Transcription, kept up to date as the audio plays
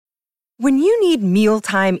When you need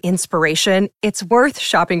mealtime inspiration, it's worth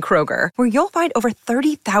shopping Kroger, where you'll find over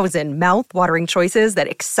 30,000 mouth-watering choices that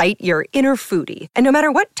excite your inner foodie. And no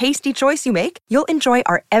matter what tasty choice you make, you'll enjoy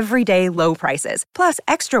our everyday low prices, plus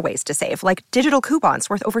extra ways to save, like digital coupons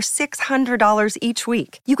worth over $600 each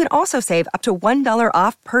week. You can also save up to $1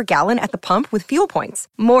 off per gallon at the pump with fuel points.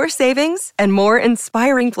 More savings and more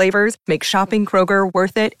inspiring flavors make shopping Kroger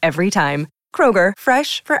worth it every time. Kroger,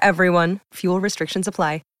 fresh for everyone. Fuel restrictions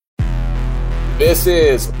apply. This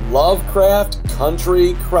is Lovecraft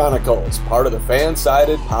Country Chronicles, part of the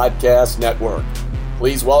Fansided Podcast Network.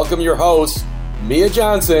 Please welcome your hosts, Mia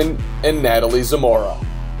Johnson and Natalie Zamora.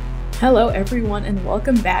 Hello, everyone, and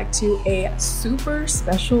welcome back to a super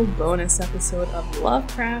special bonus episode of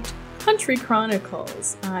Lovecraft Country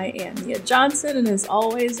Chronicles. I am Mia Johnson, and as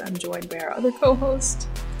always, I'm joined by our other co-host.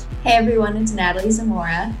 Hey, everyone, it's Natalie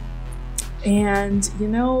Zamora. And, you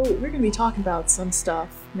know, we're going to be talking about some stuff.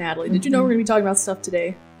 Natalie, did you know we're going to be talking about stuff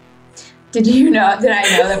today? Did I know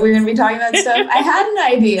that we were going to be talking about stuff? I had an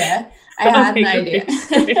idea.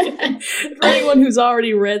 For anyone who's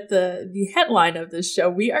already read the headline of this show,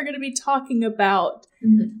 we are going to be talking about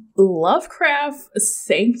Lovecraft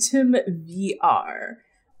Sanctum VR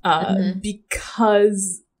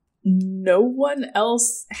because no one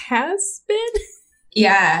else has been.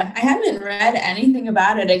 Yeah, I haven't read anything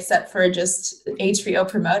about it except for just HBO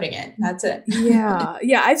promoting it. That's it.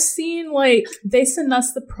 Yeah, I've seen, like, they send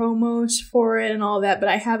us the promos for it and all that, but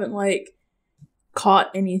I haven't, like, caught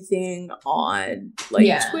anything on, like,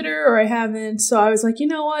 Twitter, or I haven't. So I was like, you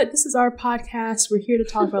know what? This is our podcast. We're here to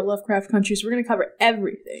talk about Lovecraft Country, so we're going to cover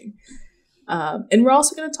everything. And we're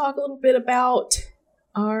also going to talk a little bit about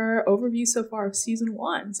our overview so far of season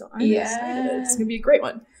 1. So I'm excited. It's going to be a great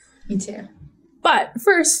one. Me too. But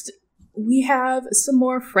first, we have some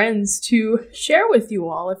more friends to share with you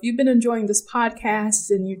all. If you've been enjoying this podcast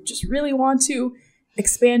and you just really want to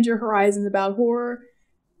expand your horizons about horror,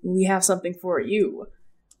 we have something for you.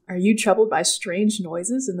 Are you troubled by strange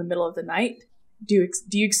noises in the middle of the night? Do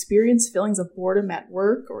you experience feelings of boredom at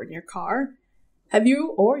work or in your car? Have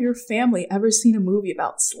you or your family ever seen a movie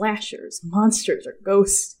about slashers, monsters, or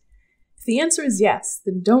ghosts? If the answer is yes,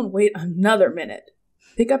 then don't wait another minute.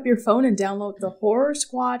 Pick up your phone and download the Horror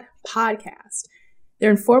Squad podcast.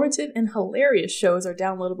 Their informative and hilarious shows are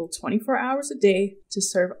downloadable 24 hours a day to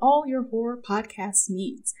serve all your horror podcast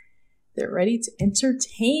needs. They're ready to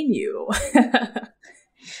entertain you.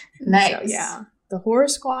 Nice. So, yeah, the Horror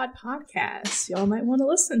Squad podcast. Y'all might want to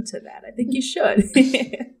listen to that. I think you should.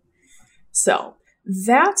 So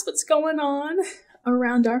that's what's going on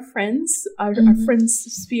around our friends, our friends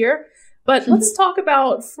sphere. But let's talk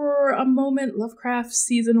about, for a moment, Lovecraft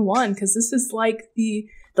season 1, because this is like the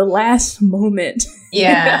last moment.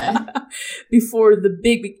 Yeah. Before the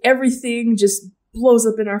big, everything just blows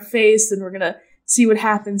up in our face, and we're going to see what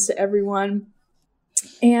happens to everyone.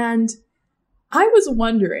 And I was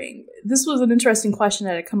wondering, this was an interesting question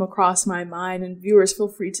that had come across my mind, and viewers, feel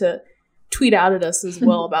free to tweet out at us as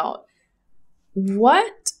well about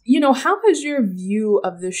how has your view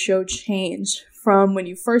of the show changed from when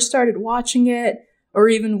you first started watching it, or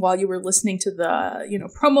even while you were listening to the,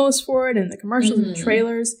 promos for it and the commercials and the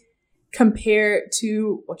trailers, compared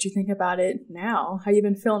to what you think about it now? How you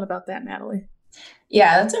been feeling about that, Natalie?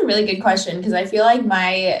 Yeah, that's a really good question, because I feel like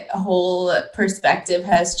my whole perspective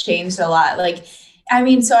has changed a lot.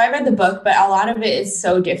 So I read the book, but a lot of it is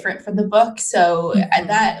so different from the book. So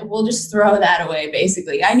that we'll just throw that away,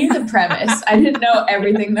 basically. I knew the premise. I didn't know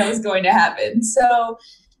everything that was going to happen. So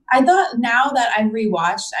I thought, now that I've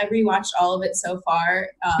rewatched all of it so far.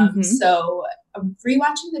 So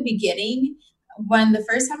rewatching the beginning, when the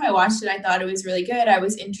first time I watched it, I thought it was really good. I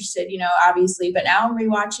was interested, obviously, but now I'm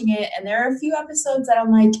rewatching it, and there are a few episodes that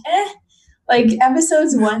I'm like, like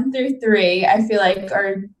episodes 1 through 3, I feel like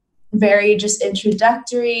are very just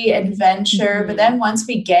introductory adventure. But then once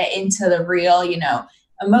we get into the real,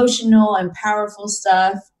 emotional and powerful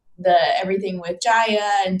stuff, everything with Jaya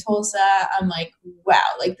and Tulsa, I'm like, wow,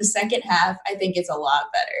 like the second half, I think it's a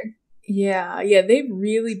lot better. Yeah, they've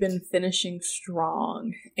really been finishing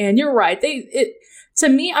strong. And you're right. To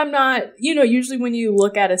me, I'm not, usually when you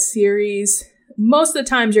look at a series, most of the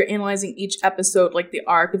times you're analyzing each episode, like the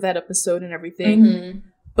arc of that episode and everything.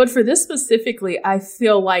 But for this specifically, I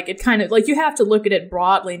feel like it kind of, like, you have to look at it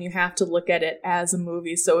broadly and you have to look at it as a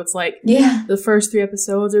movie. So it's like, the first 3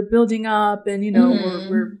 episodes are building up, and,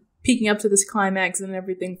 we're peaking up to this climax, and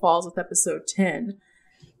everything falls with episode 10.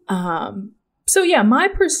 So yeah, my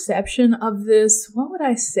perception of this, what would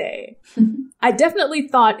I say? I definitely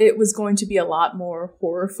thought it was going to be a lot more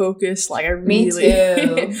horror focused. Like, I really, me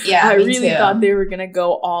too. Yeah, I really thought they were going to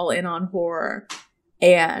go all in on horror.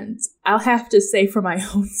 And I'll have to say, for my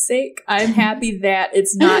own sake, I'm happy that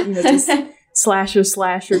it's not, just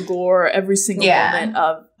slasher gore every single moment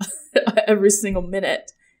of every single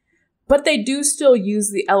minute. But they do still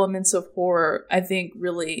use the elements of horror, I think,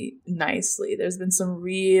 really nicely. There's been some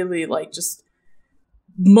really just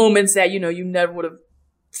moments that, you never would have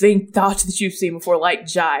thought that you've seen before, like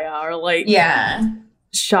Jaya or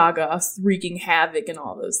Shaga wreaking havoc and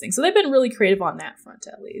all those things. So they've been really creative on that front,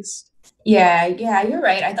 at least. Yeah, you're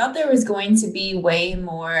right. I thought there was going to be way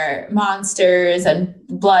more monsters and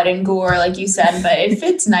blood and gore, like you said, but it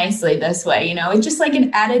fits nicely this way. It's just like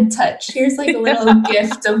an added touch. Here's like a little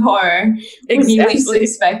gift of horror when you least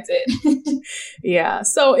expect it. Yeah.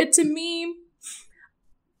 So to me,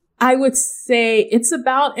 I would say it's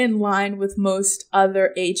about in line with most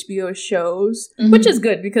other HBO shows, which is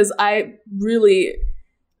good because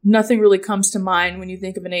nothing really comes to mind when you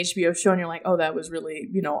think of an HBO show and you're like, oh, that was really,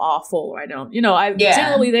 awful. Or I don't,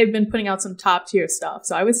 generally they've been putting out some top tier stuff.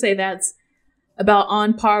 So I would say that's about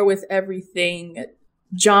on par with everything.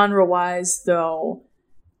 Genre wise, though,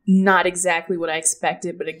 not exactly what I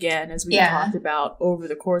expected. But again, as we talked about over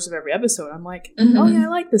the course of every episode, I'm like, oh yeah, I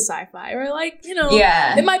like the sci-fi, or I like,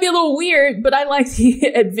 it might be a little weird, but I like the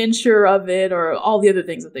adventure of it or all the other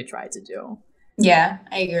things that they tried to do. Yeah,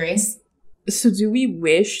 I agree. So do we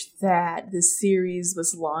wish that the series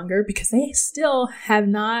was longer? Because they still have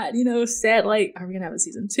not, said, like, are we going to have a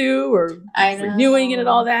season 2 or renewing it and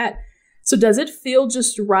all that? So does it feel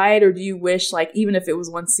just right? Or do you wish, like, even if it was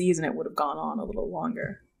one season, it would have gone on a little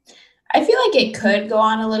longer? I feel like it could go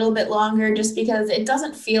on a little bit longer just because it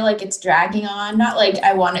doesn't feel like it's dragging on. Not like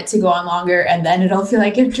I want it to go on longer and then it'll feel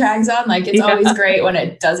like it drags on. Like it's always great when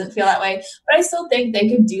it doesn't feel that way. But I still think they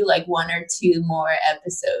could do like 1 or 2 more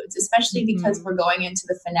episodes, especially because we're going into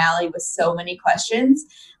the finale with so many questions.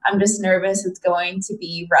 I'm just nervous it's going to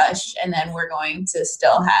be rushed and then we're going to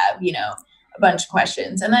still have, a bunch of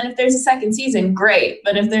questions. And then if there's a second season, great.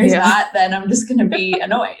 But if there's not, then I'm just going to be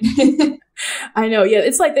annoyed. I know. Yeah.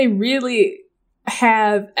 It's like they really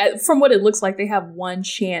have, from what it looks like, they have one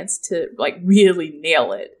chance to like really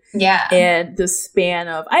nail it. Yeah. And the span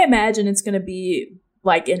of, I imagine it's going to be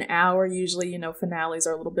like an hour. Usually, finales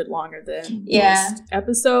are a little bit longer than most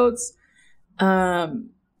episodes.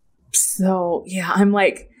 So yeah, I'm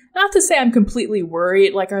like, not to say I'm completely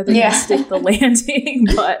worried. Like, are they going to stick the landing?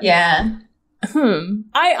 But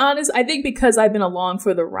I think because I've been along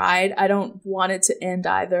for the ride, I don't want it to end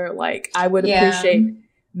either. Like, I would appreciate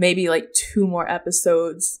maybe like 2 more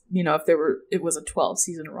episodes, if it was a 12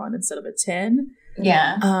 season run instead of a 10.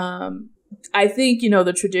 Yeah. I think,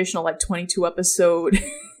 the traditional like 22 episode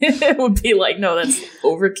would be like, no, that's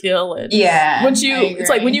overkill. And it's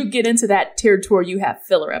like when you get into that territory, you have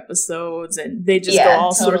filler episodes and they just go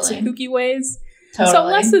all sorts of kooky ways. Totally. So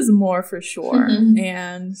less is more for sure.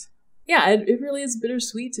 And yeah, it really is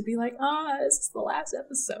bittersweet to be like, this is the last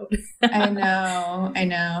episode. I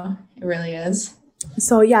know. It really is.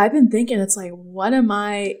 So yeah, I've been thinking, it's like, what am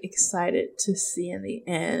I excited to see in the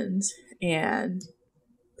end? And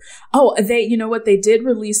they did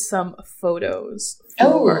release some photos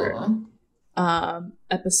for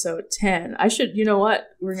episode 10. I should,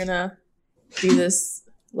 we're gonna do this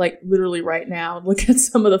like literally right now. Look at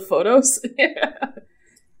some of the photos.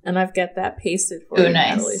 And I've got that pasted for you,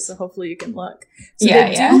 nice. Natalie, so hopefully you can look. So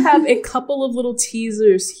they do have a couple of little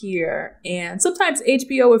teasers here. And sometimes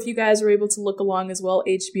HBO, if you guys are able to look along as well,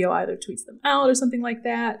 HBO either tweets them out or something like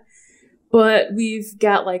that. But we've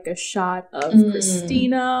got like a shot of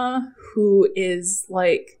Christina, who is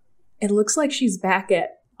like, it looks like she's back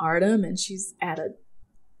at Artem and she's at a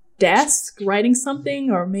desk writing something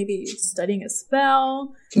or maybe studying a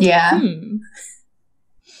spell. Yeah.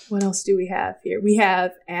 What else do we have here? We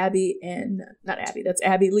have that's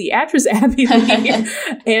Abby Lee. Actress Abby Lee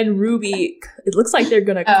and Ruby. It looks like they're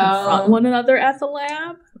going to confront one another at the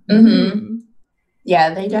lab.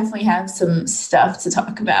 Yeah, they definitely have some stuff to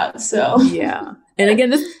talk about. So yeah. And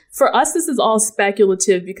again, for us, this is all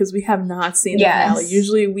speculative because we have not seen the finale.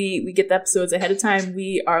 Usually we get the episodes ahead of time.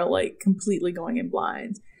 We are like completely going in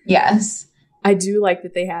blind. Yes. I do like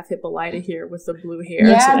that they have Hippolyta here with the blue hair.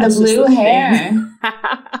 Yeah, so the blue hair.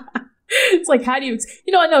 It's like, how do you,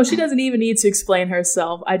 no, she doesn't even need to explain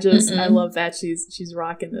herself. I love that she's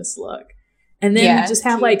rocking this look. And then just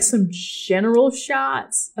have like some general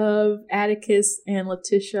shots of Atticus and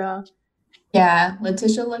Letitia. Yeah,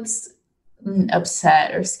 Letitia looks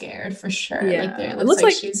upset or scared for sure. Yeah. Like it looks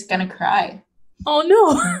like she's gonna cry. Oh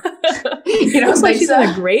no! It looks like she's in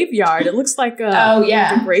a graveyard. It looks like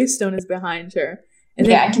the gravestone is behind her. And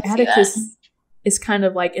then Atticus is kind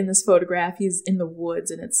of like in this photograph. He's in the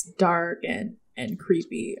woods and it's dark and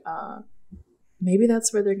creepy. maybe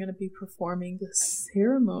that's where they're going to be performing the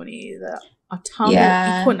ceremony, the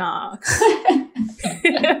autumnal equinox.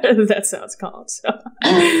 That's how it's called. So,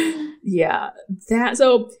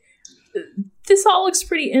 this all looks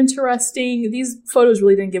pretty interesting. These photos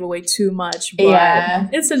really didn't give away too much, but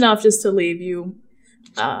it's enough just to leave you.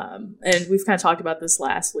 And we've kind of talked about this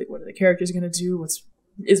last week. What are the characters going to do?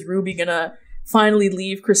 Is Ruby going to finally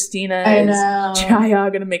leave Christina? Is Chaya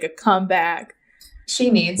going to make a comeback? She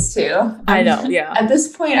needs to. I know, yeah. At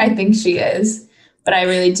this point, I think she is, but I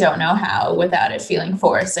really don't know how without it feeling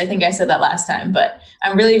forced. I think I said that last time, but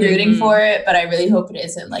I'm really rooting for it, but I really hope it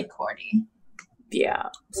isn't like corny. Yeah,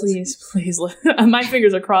 please. My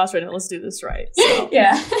fingers are crossed right now. Let's do this right. So,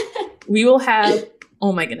 we will have,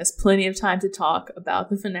 oh my goodness, plenty of time to talk about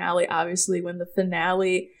the finale, obviously, when the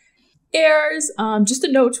finale airs. Just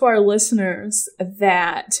a note to our listeners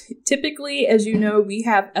that typically, as you know, we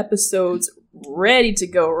have episodes ready to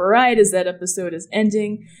go right as that episode is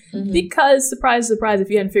ending because, surprise, surprise, if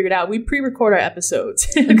you hadn't figured out, we pre-record our episodes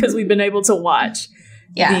because we've been able to watch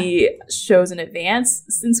the shows in advance.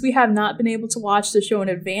 Since we have not been able to watch the show in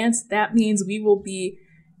advance, that means we will be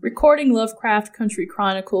recording Lovecraft Country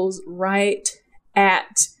Chronicles right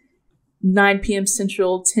at 9 p.m.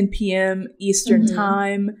 Central, 10 p.m. Eastern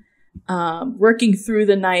time, working through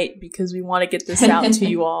the night because we want to get this out to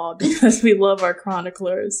you all because we love our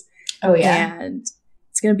chroniclers. Oh, yeah. And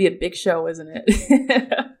it's going to be a big show, isn't it?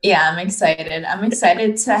 Yeah, I'm excited. I'm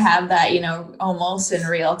excited to have that, almost in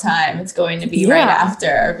real time. It's going to be right after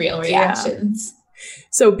our real reactions.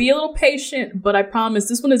 So be a little patient, but I promise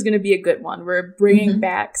this one is going to be a good one. We're bringing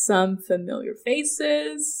back some familiar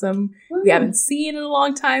faces, some we haven't seen in a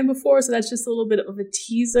long time before. So that's just a little bit of a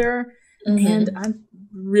teaser. And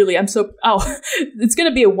it's going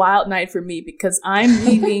to be a wild night for me because I'm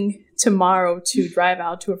leaving tomorrow to drive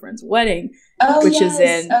out to a friend's wedding, which is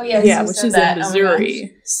in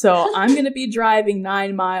Missouri. So I'm going to be driving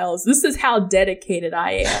 9 miles. This is how dedicated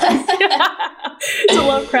I am to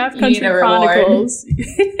Lovecraft Country Chronicles. I'm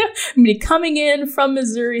going to be coming in from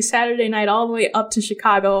Missouri Saturday night all the way up to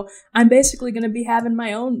Chicago. I'm basically going to be having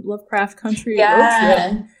my own Lovecraft Country road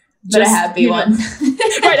trip. But a happy one.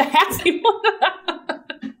 Right, a happy one.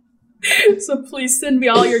 So please send me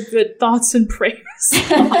all your good thoughts and prayers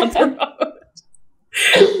on the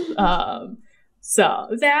road.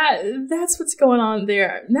 So that's what's going on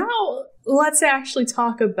there. Now let's actually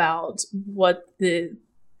talk about what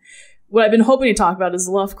I've been hoping to talk about is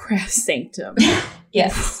Lovecraft Sanctum.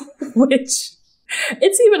 Yes. Which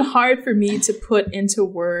it's even hard for me to put into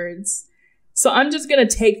words. So I'm just going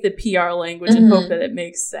to take the PR language and hope that it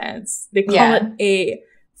makes sense. They call it a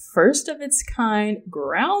first of its kind,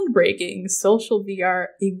 groundbreaking social VR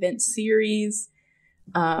event series.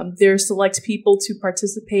 There are select people to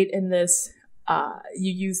participate in this.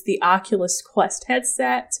 You use the Oculus Quest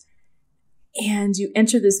headset and you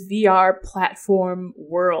enter this VR platform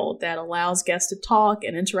world that allows guests to talk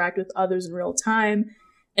and interact with others in real time.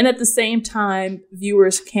 And at the same time,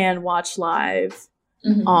 viewers can watch live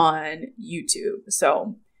on YouTube.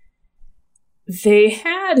 So there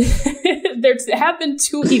have been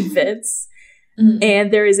 2 events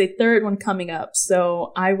and there is a third one coming up.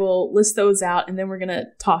 So I will list those out and then we're going to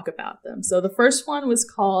talk about them. So the first one was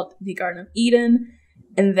called The Garden of Eden,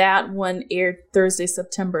 and that one aired Thursday,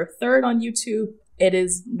 September 3rd on YouTube. It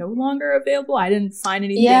is no longer available. I didn't find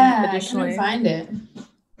anything additionally. I couldn't find it.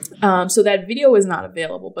 So that video is not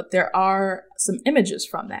available, but there are some images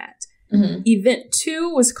from that. Event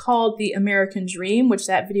 2 was called The American Dream, which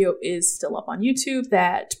that video is still up on YouTube.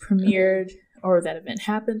 That premiered, or that event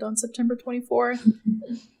happened on September 24th.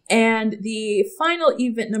 And the final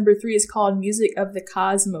event, number 3, is called Music of the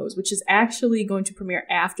Cosmos, which is actually going to premiere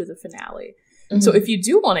after the finale. So if you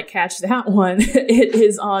do want to catch that one, it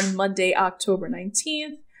is on Monday, October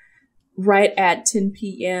 19th, right at 10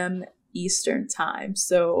 p.m. Eastern time.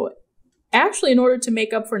 So actually, in order to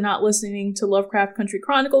make up for not listening to Lovecraft Country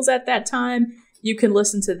Chronicles at that time, you can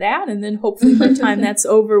listen to that. And then hopefully by the time that's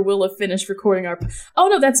over, we'll have finished recording our... Oh,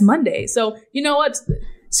 no, that's Monday. So you know what?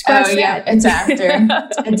 Scratch that. Yeah, it's after.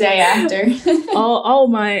 A day after. all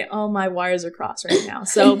my wires are crossed right now.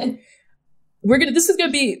 So this is going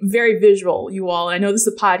to be very visual, you all. I know this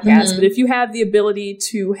is a podcast, but if you have the ability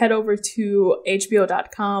to head over to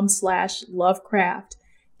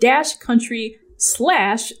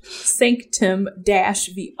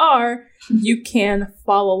hbo.com/lovecraft-country/Sanctum-VR, you can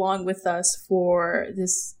follow along with us for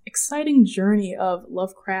this exciting journey of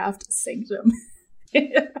Lovecraft Sanctum.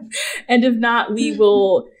 And if not, we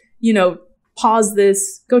will, pause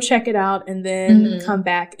this, go check it out, and then come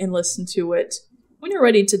back and listen to it when you're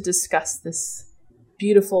ready to discuss this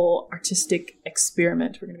beautiful artistic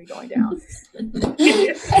experiment we're going to be going down.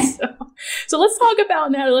 So let's talk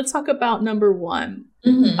about, Natalie, let's talk about number one,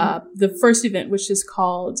 the first event, which is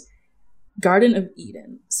called Garden of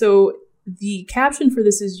Eden. So the caption for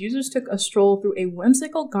this is, users took a stroll through a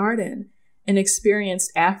whimsical garden and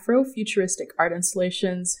experienced Afro-futuristic art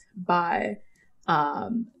installations by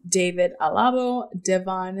David Alabo,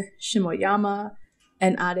 Devon Shimoyama,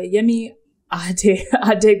 and Adeyemi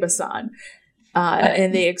Adebasan.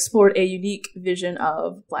 And they explored a unique vision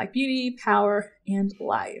of Black beauty, power, and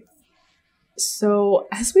life. So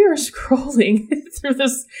as we are scrolling through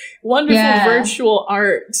this wonderful virtual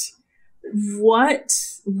art, what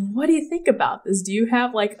do you think about this? Do you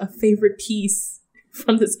have like a favorite piece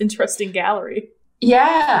from this interesting gallery?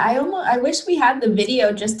 Yeah, I wish we had the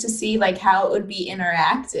video just to see like how it would be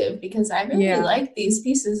interactive, because I really like these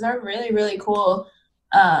pieces. They're really, really cool.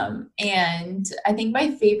 And I think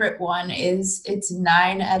my favorite one is, it's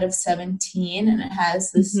 9 out of 17, and it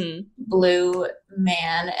has this blue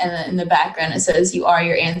man, and in the background it says, "You are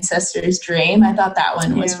your ancestors' dream." I thought that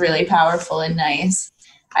one was really powerful and nice.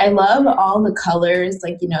 I love all the colors,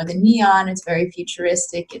 like, you know, the neon, it's very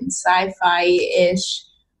futuristic and sci-fi-ish.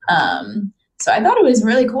 So I thought it was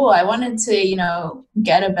really cool. I wanted to, you know,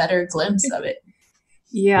 get a better glimpse of it.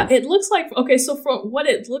 Yeah, it looks like, okay, so for what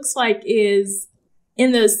it looks like is,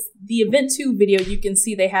 in the Event 2 video, you can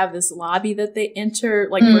see they have this lobby that they enter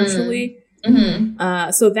like virtually.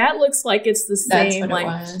 So that looks like it's the same,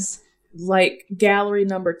 like gallery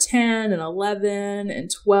number 10 and 11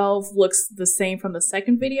 and 12 looks the same from the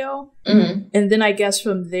second video. And then I guess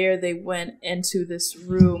from there they went into this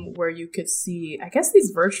room where you could see, I guess,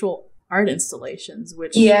 these virtual art installations,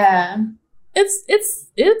 which it's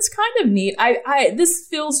kind of neat. This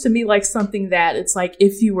feels to me like something that it's like,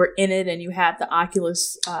 if you were in it and you had the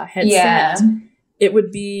Oculus headset, it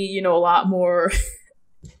would be, you know, a lot more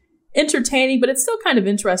entertaining, but it's still kind of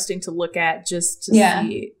interesting to look at just to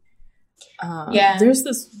see. There's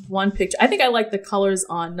this one picture. I think I like the colors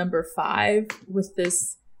on number 5 with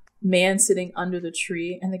this man sitting under the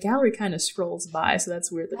tree, and the gallery kind of scrolls by, so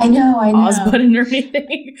that's weird. I know. Pause button or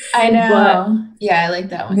anything. I know. But I like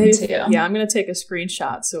that one too. Yeah, I'm gonna take a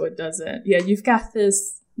screenshot so it doesn't. Yeah, you've got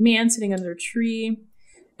this man sitting under a tree,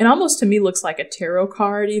 and almost to me looks like a tarot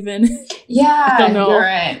card even. Yeah, I don't know. You're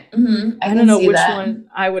right. I don't know which one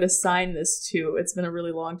I would assign this to. It's been a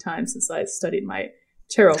really long time since I studied my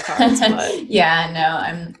tarot cards. But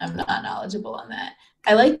I'm not knowledgeable on that.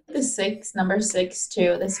 I like the number 6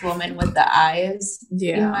 too. This woman with the eyes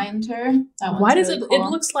behind her. Why does really it? Cool. It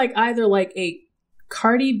looks like either like a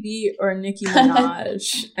Cardi B or Nicki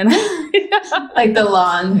Minaj, and like the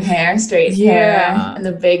long hair, straight hair, and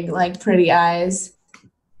the big like pretty eyes.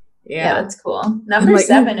 Yeah, that's cool. Number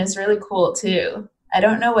 7 is really cool too. I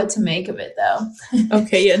don't know what to make of it though.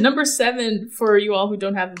 Okay, number 7 for you all who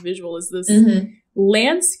don't have a visual is this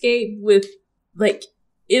landscape with like,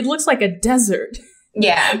 it looks like a desert.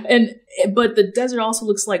 Yeah. But the desert also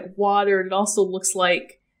looks like water. It also looks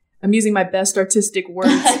like, I'm using my best artistic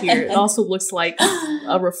words here. It also looks like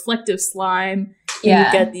a reflective slime. And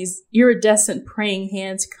you get these iridescent praying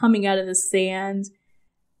hands coming out of the sand,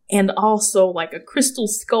 and also like a crystal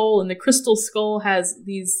skull. And the crystal skull has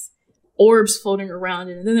these orbs floating around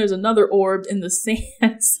it. And then there's another orb in the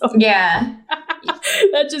sand. So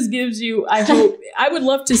that just gives you, I would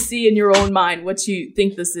love to see in your own mind what you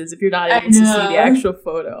think this is if you're not able to see the actual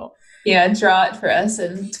photo. Yeah, draw it for us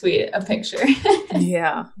and tweet a picture.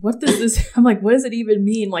 What does this, I'm like, what does it even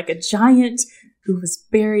mean? Like a giant who was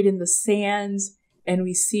buried in the sand, and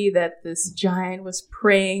we see that this giant was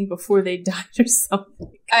praying before they died or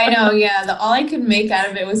something. I know, all I could make out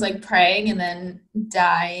of it was like praying and then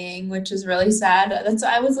dying, which is really sad.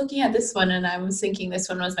 I was looking at this one and I was thinking this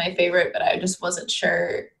one was my favorite, but I just wasn't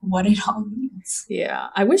sure what it all means. Yeah,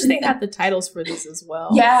 I wish they had the titles for this as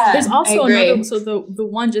well. Yeah, there's also another. So the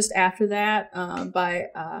one just after that, by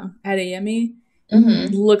Adeyemi,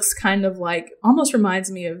 looks kind of like, almost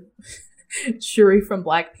reminds me of Shuri from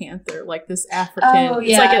Black Panther, like this African.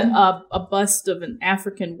 It's like a bust of an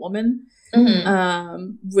African woman,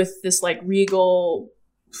 with this like regal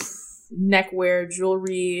neckwear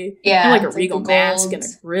jewelry, and like a regal mask and a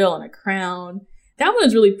grill and a crown. That one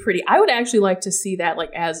is really pretty. I would actually like to see that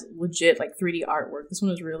like as legit like 3D artwork. This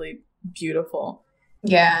one is really beautiful.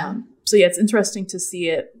 So it's interesting to see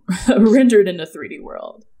it rendered in a 3D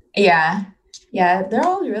world. Yeah, they're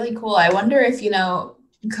all really cool. I wonder if,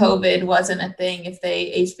 COVID wasn't a thing, if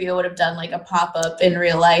HBO would have done like a pop-up in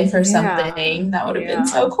real life or something. That would have been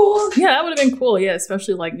so cool. Yeah, that would have been cool. Yeah,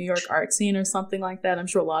 especially like New York art scene or something like that. I'm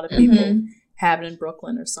sure a lot of people have it in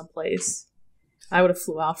Brooklyn or someplace. I would have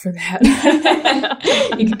flew out for that.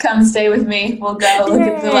 You could come stay with me. We'll go look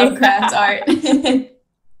at the Lovecraft art.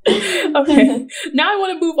 Okay. Now I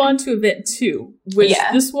want to move on to event 2, which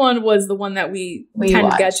this one was the one that we kind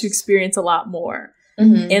of got to experience a lot more.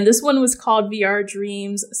 Mm-hmm. And this one was called VR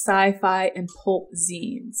Dreams, Sci-Fi, and Pulp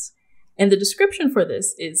Zines. And the description for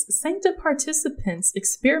this is Sanctum participants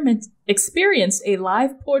experienced a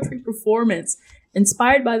live poetry performance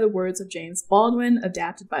inspired by the words of James Baldwin,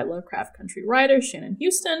 adapted by Lovecraft Country writer Shannon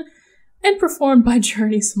Houston, and performed by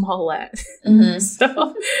Journey Smollett. Mm-hmm.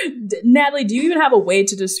 So, Natalie, do you even have a way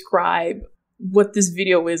to describe what this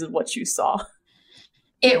video is and what you saw?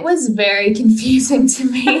 It was very confusing to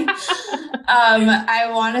me.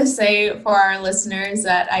 I want to say for our listeners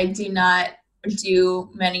that I do not do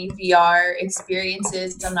many VR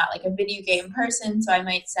experiences. I'm not like a video game person, so I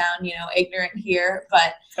might sound, ignorant here,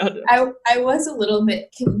 but I was a little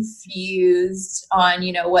bit confused on,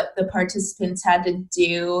 what the participants had to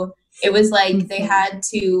do. It was like they had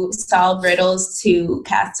to solve riddles to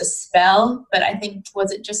cast a spell, but I think,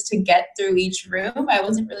 was it just to get through each room? I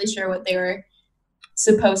wasn't really sure what they were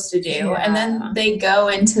supposed to do. Yeah. And then they go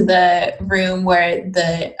into the room where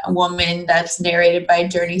the woman that's narrated by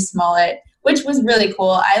Journey Smollett, which was really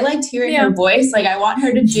cool. I liked hearing her voice. Like, I want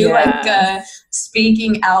her to do like a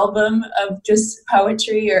speaking album of just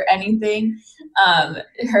poetry or anything.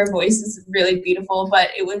 Her voice is really beautiful, but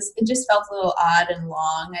it just felt a little odd and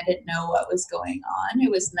long. I didn't know what was going on. It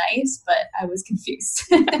was nice, but I was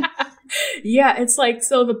confused. Yeah, it's like,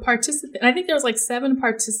 so the participant, I think there was like 7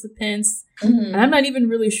 participants, and I'm not even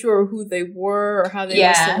really sure who they were or how they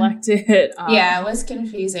were selected. It was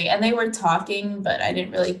confusing. And they were talking, but I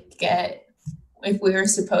didn't really get if we were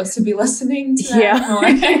supposed to be listening to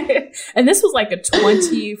that. And this was like a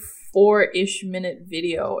 24-ish minute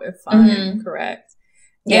video, if I'm correct.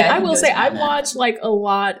 Yeah, and I will say I watch like a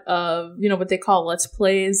lot of, what they call Let's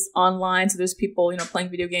Plays online. So there's people, playing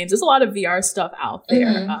video games. There's a lot of VR stuff out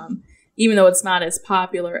there, even though it's not as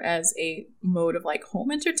popular as a mode of like home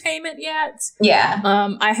entertainment yet. Yeah.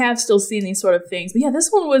 I have still seen these sort of things. But yeah, this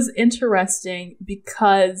one was interesting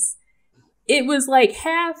because it was like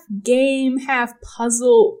half game, half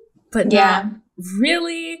puzzle, but not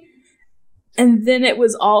really. And then it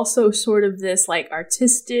was also sort of this like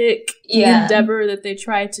artistic endeavor that they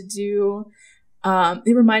tried to do.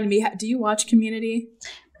 It reminded me, do you watch Community?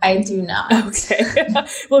 I do not. Okay.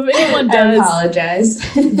 Well, if anyone does, I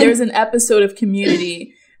apologize. There's an episode of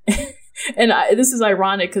Community. And this is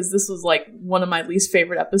ironic because this was like one of my least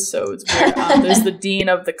favorite episodes where there's the dean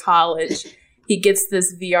of the college. He gets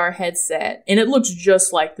this VR headset and it looks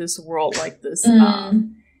just like this world, like this.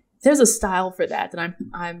 There's a style for that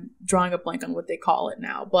I'm drawing a blank on what they call it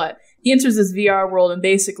now, but he enters this VR world and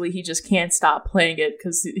basically he just can't stop playing it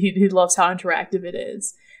because he loves how interactive it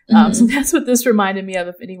is. So that's what this reminded me of,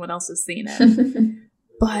 if anyone else has seen it.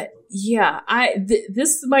 But yeah,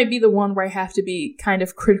 this might be the one where I have to be kind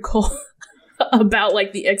of critical about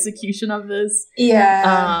like the execution of this.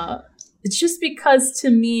 Yeah. It's just because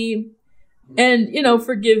to me, and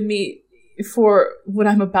forgive me for what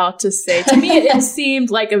I'm about to say. To me, it seemed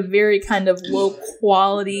like a very kind of low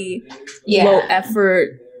quality, low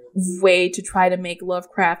effort way to try to make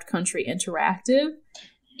Lovecraft Country interactive.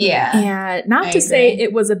 Yeah. And not to say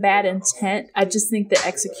it was a bad intent. I just think the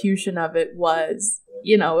execution of it was,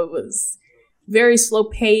 it was very slow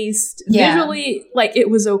paced. Yeah. Visually, like it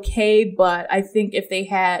was okay, but I think if they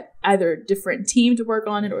had either a different team to work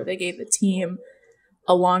on it or they gave the team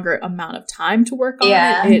a longer amount of time to work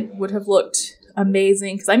on it would have looked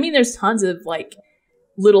amazing. Because there's tons of like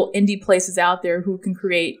little indie places out there who can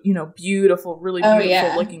create, beautiful, really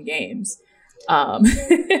beautiful looking games.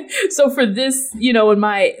 So for this, in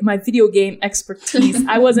my video game expertise,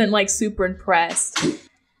 I wasn't like super impressed.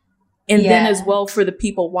 And then as well for the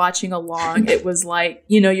people watching along, it was like,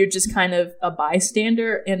 you're just kind of a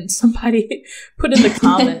bystander. And somebody put in the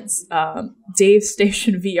comments, Dave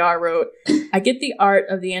Station VR wrote, I get the art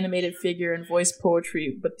of the animated figure and voice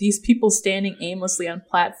poetry, but these people standing aimlessly on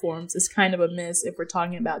platforms is kind of a miss if we're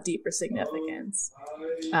talking about deeper significance.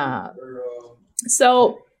 I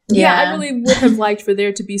really would have liked for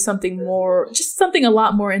there to be something more, just something a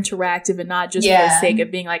lot more interactive and not just for the sake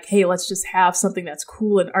of being like, hey, let's just have something that's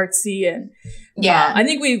cool and artsy. And I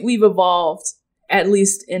think we've evolved, at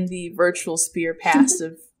least in the virtual sphere, past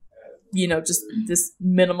of, just this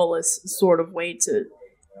minimalist sort of way to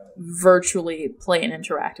virtually play an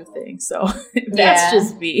interactive thing. So that's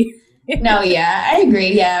just me. No, yeah, I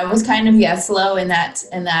agree. Yeah, it was kind of slow in that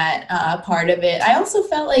part of it. I also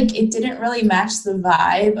felt like it didn't really match the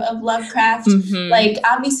vibe of Lovecraft. Like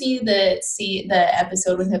obviously the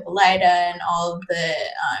episode with Hippolyta and all of the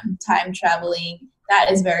time traveling,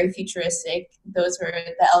 that is very futuristic. Those were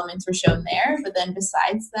the elements were shown there. But then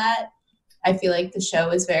besides that, I feel like the show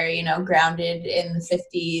is very, grounded in the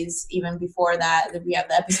 50s. Even before that, we have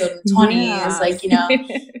the episode in the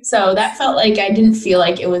 20s, So that felt like I didn't feel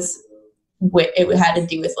like it had to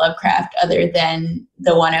do with Lovecraft other than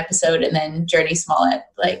the one episode and then Journey Smollett.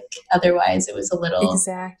 Like otherwise it was a little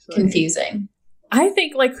confusing. I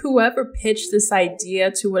think like whoever pitched this idea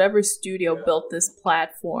to whatever studio built this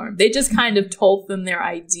platform, they just kind of told them their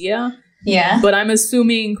idea. Yeah. But I'm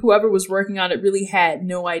assuming whoever was working on it really had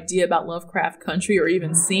no idea about Lovecraft Country or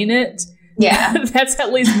even seen it. Yeah. That's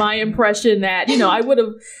at least my impression that, I would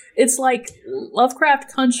have, it's like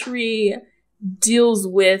Lovecraft Country deals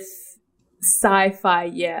with sci-fi,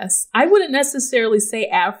 yes. I wouldn't necessarily say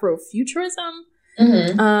Afrofuturism.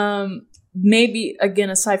 Maybe, again,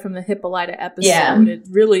 aside from the Hippolyta episode, it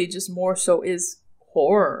really just more so is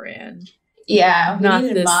horror and not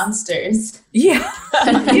needed monsters. Yeah.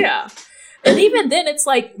 Yeah. And even then, it's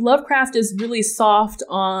like Lovecraft is really soft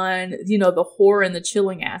on, the horror and the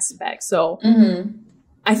chilling aspect. So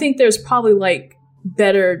I think there's probably like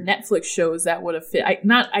better Netflix shows that would have fit.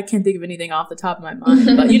 I can't think of anything off the top of my mind,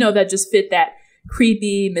 but that just fit that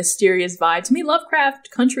creepy, mysterious vibe. To me,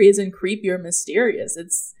 Lovecraft Country isn't creepy or mysterious.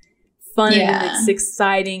 It's fun and it's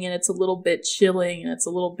exciting and it's a little bit chilling and it's a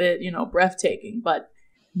little bit, breathtaking, but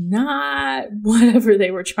not whatever they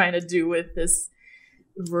were trying to do with this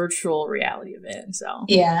virtual reality event. So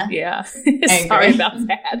yeah. Sorry about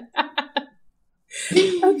that.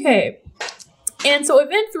 Okay. And so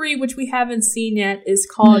event 3, which we haven't seen yet, is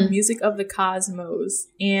called Music of the Cosmos.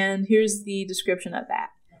 And here's the description of that.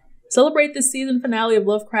 Celebrate the season finale of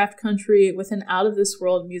Lovecraft Country with an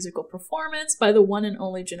out-of-this-world musical performance by the one and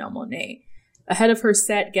only Janelle Monáe. Ahead of her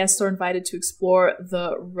set, guests are invited to explore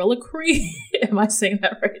the Reliquary. Am I saying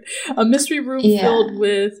that right? A mystery room filled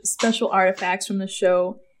with special artifacts from the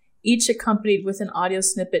show, each accompanied with an audio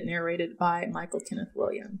snippet narrated by Michael Kenneth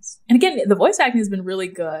Williams. And again, the voice acting has been really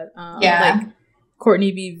good. Like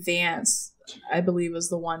Courtney B. Vance, I believe, was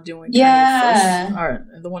the one doing first, or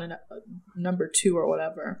the one in number 2 or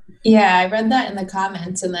whatever. Yeah, I read that in the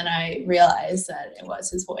comments and then I realized that it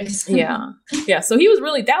was his voice. Yeah. So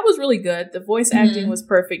that was really good. The voice acting was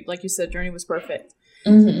perfect. Like you said, Journey was perfect.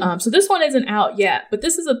 So this one isn't out yet, but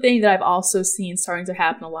this is a thing that I've also seen starting to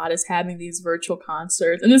happen a lot, is having these virtual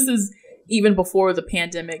concerts. And this is even before the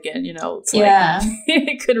pandemic and, it's like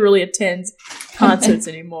it couldn't really attend concerts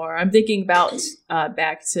anymore. I'm thinking about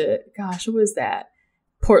back to, what was that?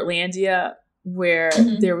 Portlandia, where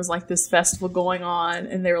there was like this festival going on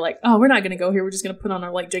and they were like, oh, we're not going to go here. We're just going to put on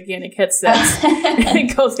our like gigantic headsets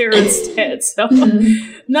and go there instead. So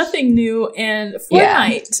nothing new. And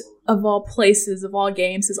Fortnite, of all places, of all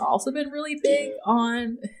games, has also been really big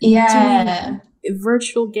on doing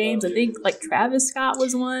virtual games. I think like Travis Scott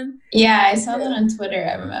was one. Yeah, I saw that on Twitter,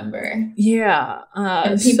 I remember. Yeah.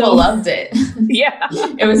 And people loved it. Yeah.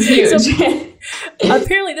 It was huge. So,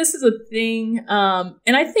 apparently this is a thing.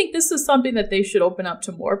 And I think this is something that they should open up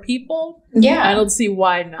to more people. Yeah. I don't see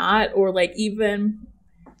why not. Or like even,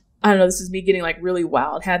 I don't know, this is me getting like really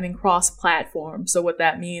wild, having cross-platform. So what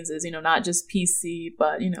that means is, not just PC,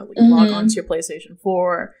 but, log on to your PlayStation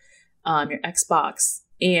 4, your Xbox.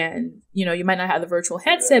 And, you might not have the virtual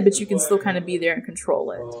headset, but you can still kind of be there and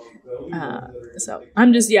control it. So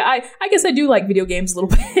I'm just, I guess I do like video games a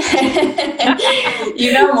little bit.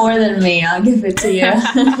 You know more than me. I'll give it to you.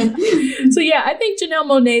 So I think Janelle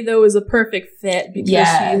Monáe, though, is a perfect fit because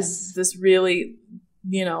she's this really,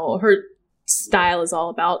 her style is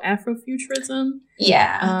all about Afrofuturism.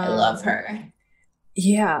 Yeah, I love her.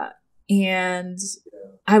 Yeah. And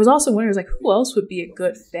I was also wondering, like, who else would be a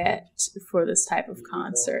good fit for this type of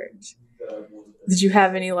concert? Did you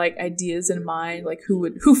have any like ideas in mind, like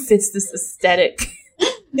who fits this aesthetic?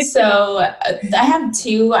 So I have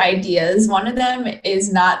 2 ideas. One of them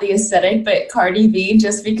is not the aesthetic, but Cardi B,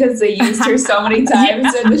 just because they used her so many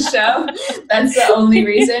times in the show. That's the only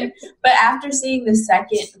reason. But after seeing the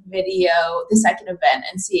second event,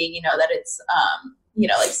 and seeing, that it's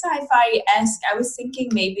like sci-fi-esque, I was thinking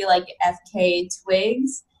maybe like FK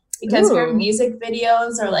Twigs, because her music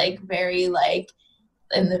videos are like very like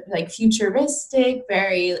futuristic,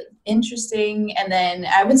 very interesting. And then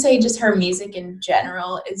I would say just her music in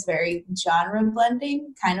general is very genre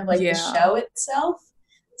blending, kind of like the show itself.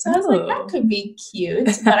 So I was like, that could be cute.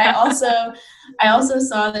 But I also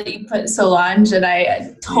saw that you put Solange, and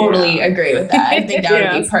I totally agree with that. I think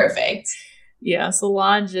that would be perfect. Yeah,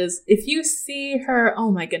 Solange is, if you see her,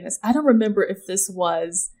 oh my goodness, I don't remember if this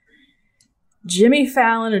was Jimmy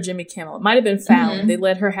Fallon or Jimmy Kimmel. It might have been Fallon. Mm-hmm. They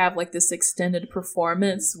let her have like this extended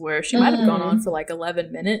performance where she might have gone on for like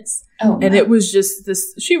 11 minutes. And it was just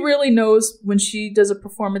this, she really knows when she does a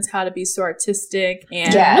performance how to be so artistic.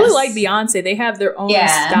 And really like Beyonce, they have their own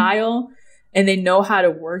style and they know how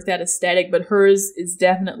to work that aesthetic. But hers is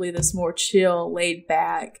definitely this more chill, laid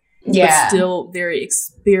back, but still very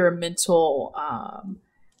experimental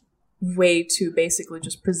way to basically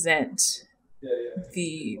just present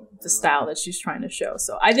the style that she's trying to show.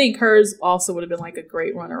 So I think hers also would have been like a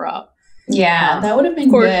great runner-up. Yeah, that would have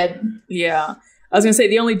been good. Yeah. I was going to say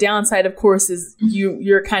the only downside, of course, is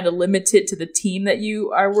you're kind of limited to the team that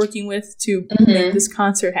you are working with to make this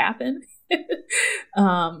concert happen.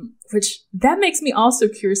 Which that makes me also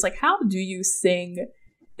curious, like how do you sing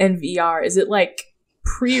in VR? Is it like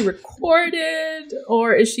pre-recorded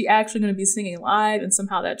or is she actually going to be singing live and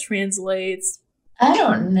somehow that translates? I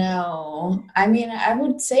don't know. I mean, I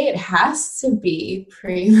would say it has to be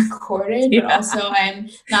pre-recorded, but also I'm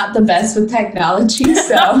not the best with technology.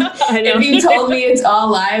 So if you told me it's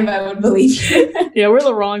all live, I would believe you. Yeah, we're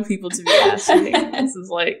the wrong people to be asking. This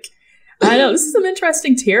is like, I know, this is some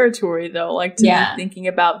interesting territory though, like to be thinking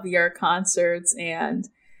about VR concerts. And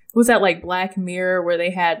was that like Black Mirror where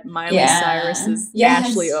they had Miley Cyrus's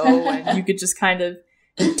Ashley O and you could just kind of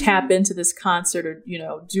tap into this concert or, you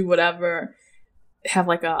know, do whatever. Have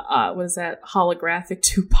like a what is that, holographic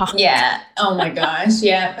Tupac? Yeah. Oh my gosh.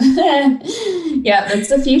 Yeah. Yeah, that's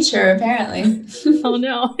the future apparently. Oh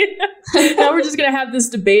no. Now we're just gonna have this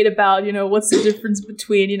debate about, you know, what's the difference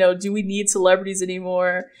between, you know, do we need celebrities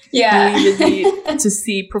anymore? Yeah. Do we even need to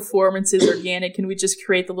see performances organic? Can we just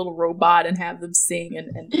create the little robot and have them sing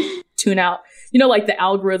and tune out, you know, like the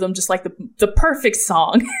algorithm, just like the perfect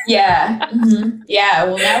song? Yeah. Mm-hmm. Yeah.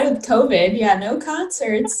 Well, now with COVID, no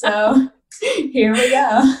concerts, so here we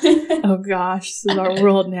go. Oh gosh, this is our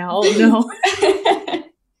world now. Oh no.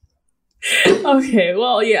 Okay,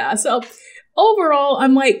 well, yeah. So overall,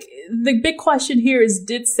 I'm like, the big question here is,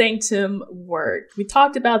 did Sanctum work? We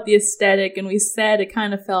talked about the aesthetic and we said it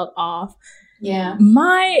kind of felt off. Yeah.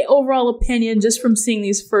 My overall opinion, just from seeing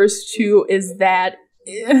these first two, is that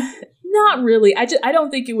not really. I don't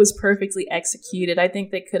think it was perfectly executed. I think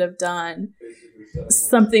they could have done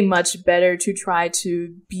something much better to try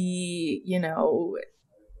to be, you know,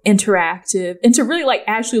 interactive and to really like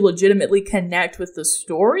actually legitimately connect with the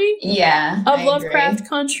story of Lovecraft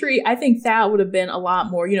Country. I think that would have been a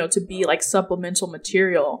lot more, you know, to be like supplemental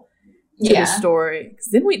material to the story. 'Cause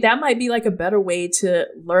then that might be like a better way to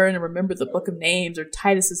learn and remember the Book of Names or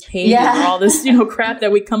Titus's Pages or all this, you know, crap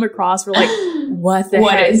that we come across. We're like, what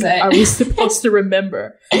heck are we supposed to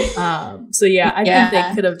remember? So yeah, I think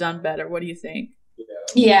they could have done better. What do you think?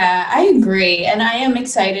 Yeah, I agree. And I am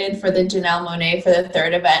excited for the Janelle Monáe for the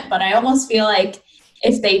third event, but I almost feel like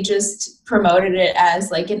if they just promoted it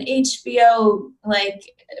as like an HBO like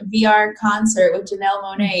VR concert with Janelle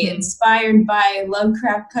Monáe inspired by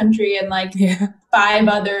Lovecraft Country and like 5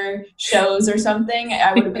 other shows or something,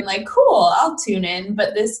 I would have been like, cool, I'll tune in.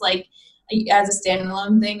 But this like as a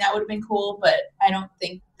standalone thing, that would have been cool. But I don't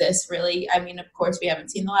think this really, I mean, of course we haven't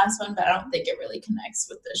seen the last one, but I don't think it really connects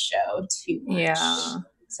with the show too much. Yeah.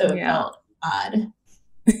 So it felt odd.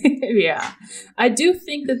 Yeah. I do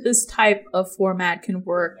think that this type of format can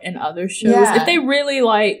work in other shows. If they really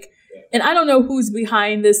like, and I don't know who's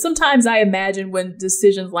behind this. Sometimes I imagine when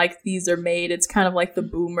decisions like these are made, it's kind of like the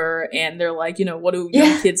Boomer and they're like, you know, what do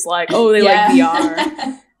young kids like? Oh, they like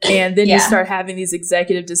VR. And then you start having these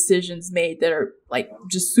executive decisions made that are like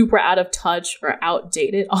just super out of touch or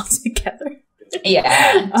outdated altogether.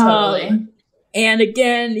 Yeah, totally. And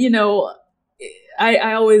again, you know,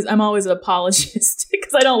 I'm always an apologist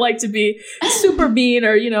because I don't like to be super mean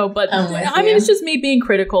or, you know, but I mean, it's just me being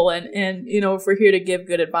critical and, you know, if we're here to give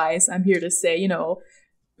good advice, I'm here to say, you know,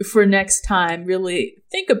 for next time, really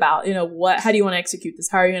think about, you know, how do you want to execute this?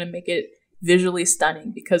 How are you going to make it visually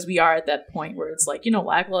stunning? Because we are at that point where it's like, you know,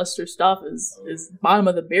 lackluster stuff is bottom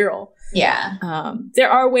of the barrel. Yeah. There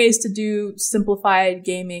are ways to do simplified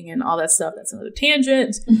gaming and all that stuff. That's another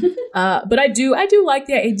tangent. But I do like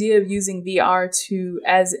the idea of using VR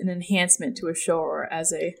as an enhancement to a show or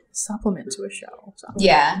as a supplement to a show. So.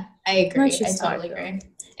 Yeah, I agree. I totally agree.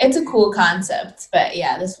 It's a cool concept, but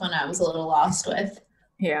yeah, this one I was a little lost with.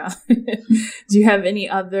 Yeah. Do you have any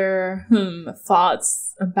other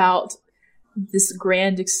thoughts about this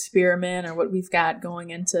grand experiment or what we've got going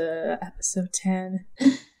into episode 10?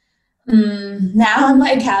 Now I'm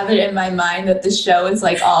like have it in my mind that the show is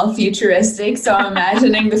like all futuristic. So I'm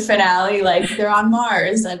imagining the finale, like they're on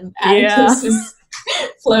Mars and Atticus is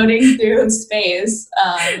floating through space.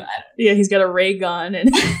 Yeah, he's got a ray gun and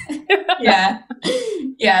yeah.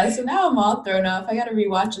 So now I'm all thrown off. I got to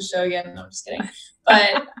rewatch the show again. No, I'm just kidding.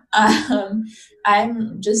 But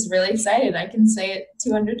I'm just really excited. I can say it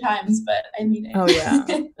 200 times, but I mean it.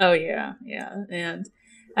 Oh yeah. And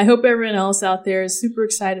I hope everyone else out there is super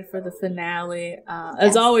excited for the finale.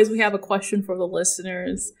 As always, we have a question for the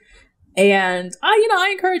listeners. And I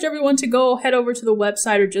encourage everyone to head over to the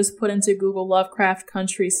website or just put into Google Lovecraft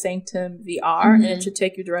Country Sanctum VR, and it should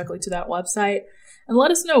take you directly to that website. And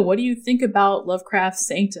let us know, what do you think about Lovecraft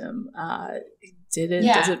Sanctum?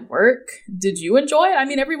 Does it work? Did you enjoy it? I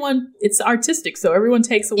mean, it's artistic, so everyone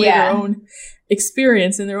takes away their own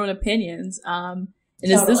experience and their own opinions.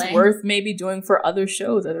 And is this worth maybe doing for other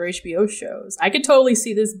shows, other HBO shows? I could totally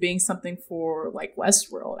see this being something for like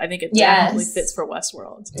Westworld. I think it definitely fits for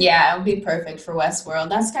Westworld. Yeah, it would be perfect for Westworld.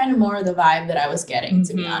 That's kind of more the vibe that I was getting,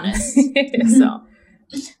 to be honest. So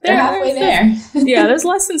they're halfway there. Yeah, there's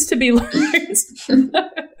lessons to be learned.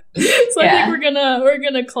 So I think we're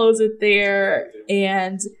gonna close it there,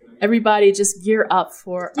 and everybody just gear up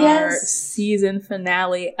for our season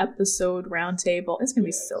finale episode roundtable. It's gonna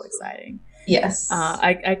be so exciting. Yes.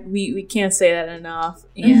 We can't say that enough.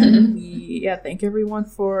 And we thank everyone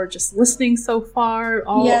for just listening so far,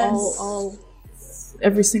 all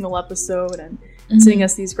every single episode, and sending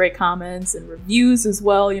us these great comments and reviews as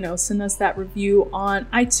well. Send us that review on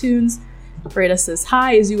iTunes. Rate us as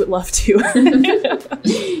high as you would love to.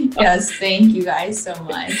 Yes, thank you guys so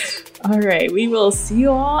much. All right, we will see you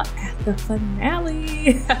all at the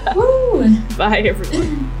finale. Woo! Bye,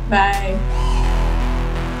 everyone. Bye.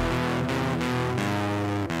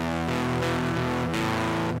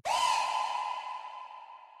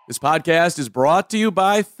 This podcast is brought to you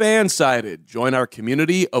by Fansided. Join our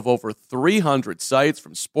community of over 300 sites,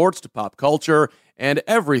 from sports to pop culture and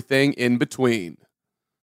everything in between.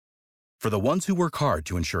 For the ones who work hard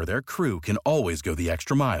to ensure their crew can always go the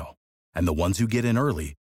extra mile, and the ones who get in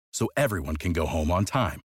early so everyone can go home on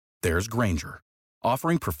time, there's Grainger,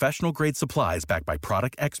 offering professional-grade supplies backed by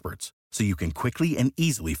product experts so you can quickly and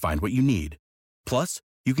easily find what you need. Plus,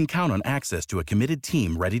 you can count on access to a committed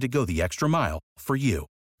team ready to go the extra mile for you.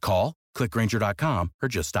 Call, click Grainger.com, or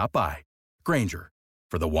just stop by. Grainger,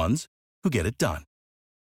 for the ones who get it done.